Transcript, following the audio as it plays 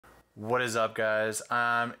What is up, guys?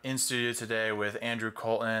 I'm in studio today with Andrew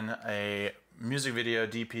Colton, a music video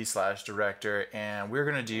DP slash director, and we're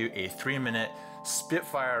gonna do a 3-minute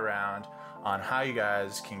spitfire round on how you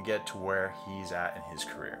guys can get to where he's at in his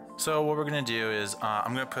career. So what we're gonna do is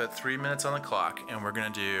I'm gonna put 3 minutes on the clock, and we're gonna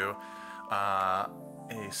do a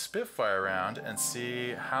spitfire round and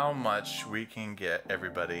see how much we can get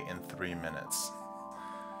everybody in 3 minutes.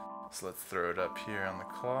 So let's throw it up here on the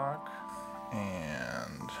clock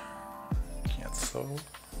and cancel,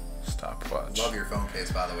 stopwatch. Love your phone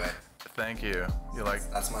case, by the way. Thank you. You like?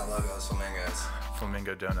 That's my logo, it's Flamingos.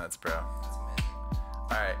 Flamingo donuts, bro. That's me. All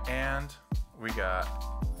right, and we got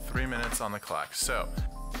 3 minutes on the clock. So,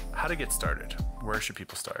 how to get started? Where should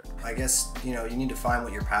people start? I guess, you need to find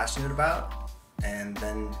what you're passionate about and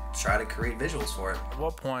then try to create visuals for it. At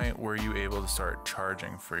what point were you able to start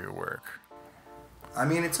charging for your work? I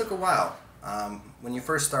mean, it took a while. When you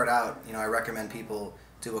first start out, I recommend people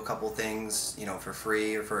do a couple things, for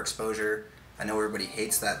free or for exposure. I know everybody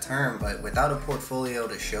hates that term, but without a portfolio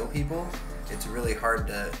to show people, it's really hard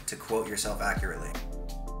to quote yourself accurately.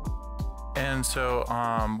 And so,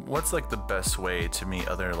 what's like the best way to meet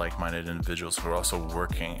other like-minded individuals who are also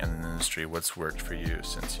working in the industry? What's worked for you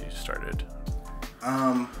since you started?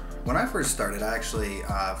 When I first started, I actually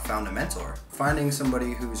found a mentor. Finding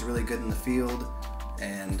somebody who's really good in the field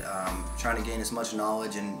and trying to gain as much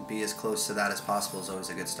knowledge and be as close to that as possible is always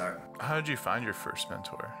a good start. How did you find your first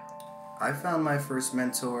mentor? I found my first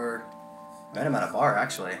mentor, I met him at a bar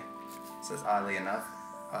actually, says oddly enough.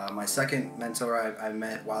 My second mentor I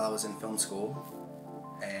met while I was in film school,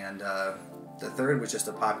 and the third was just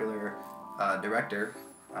a popular director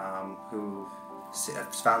who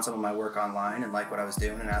found some of my work online and liked what I was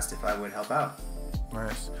doing and asked if I would help out.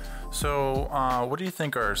 Nice. So what do you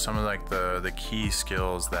think are some of like the key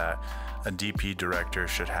skills that a DP director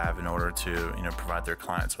should have in order to provide their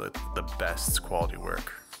clients with the best quality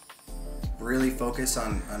work? Really focus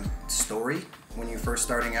on story when you're first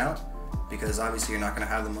starting out, because obviously you're not going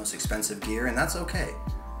to have the most expensive gear, and that's okay.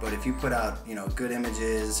 But if you put out good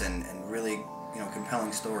images and really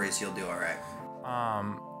compelling stories, you'll do all right.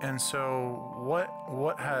 And so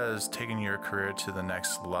what has taken your career to the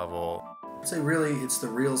next level? I'd say really it's the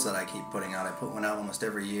reels that I keep putting out. I put one out almost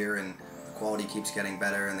every year, and the quality keeps getting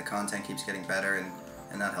better and the content keeps getting better,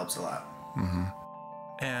 and that helps a lot. Mm-hmm.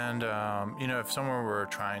 And if someone were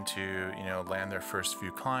trying to land their first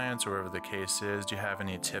few clients or whatever the case is, do you have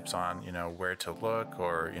any tips on where to look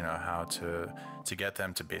or how to get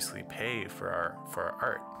them to basically pay for our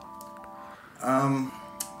art?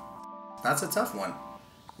 That's a tough one.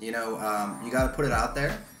 You got to put it out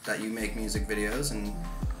there that you make music videos and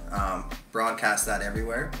broadcast that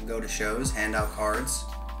everywhere. Go to shows, hand out cards,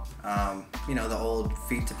 the old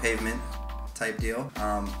feet to pavement type deal.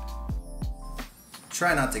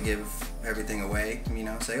 Try not to give everything away,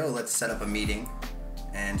 say, oh, let's set up a meeting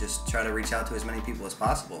and just try to reach out to as many people as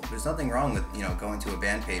possible. There's nothing wrong with, going to a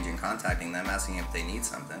band page and contacting them, asking if they need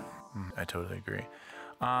something. I totally agree.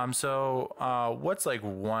 So what's like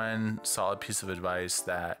one solid piece of advice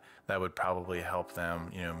that would probably help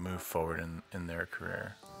them, move forward in their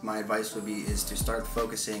career? My advice would be is to start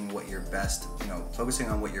focusing what you're best, focusing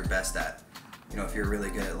on what you're best at. If you're really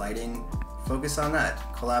good at lighting, focus on that.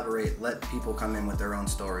 Collaborate, let people come in with their own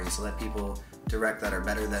stories, let people direct that are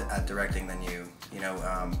better at directing than you.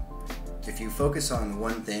 If you focus on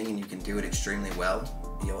one thing and you can do it extremely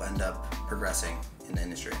well, you'll end up progressing in the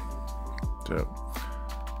industry. Dope.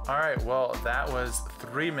 All right, well, that was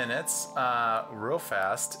 3 minutes, real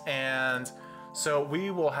fast. And so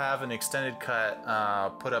we will have an extended cut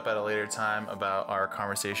put up at a later time about our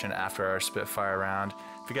conversation after our Spitfire round.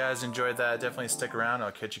 If you guys enjoyed that, definitely stick around.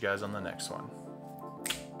 I'll catch you guys on the next one.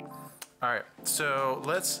 All right, so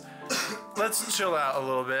let's chill out a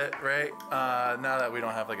little bit, right? Now that we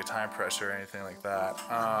don't have like a time pressure or anything like that.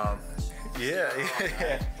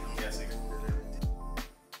 Yeah.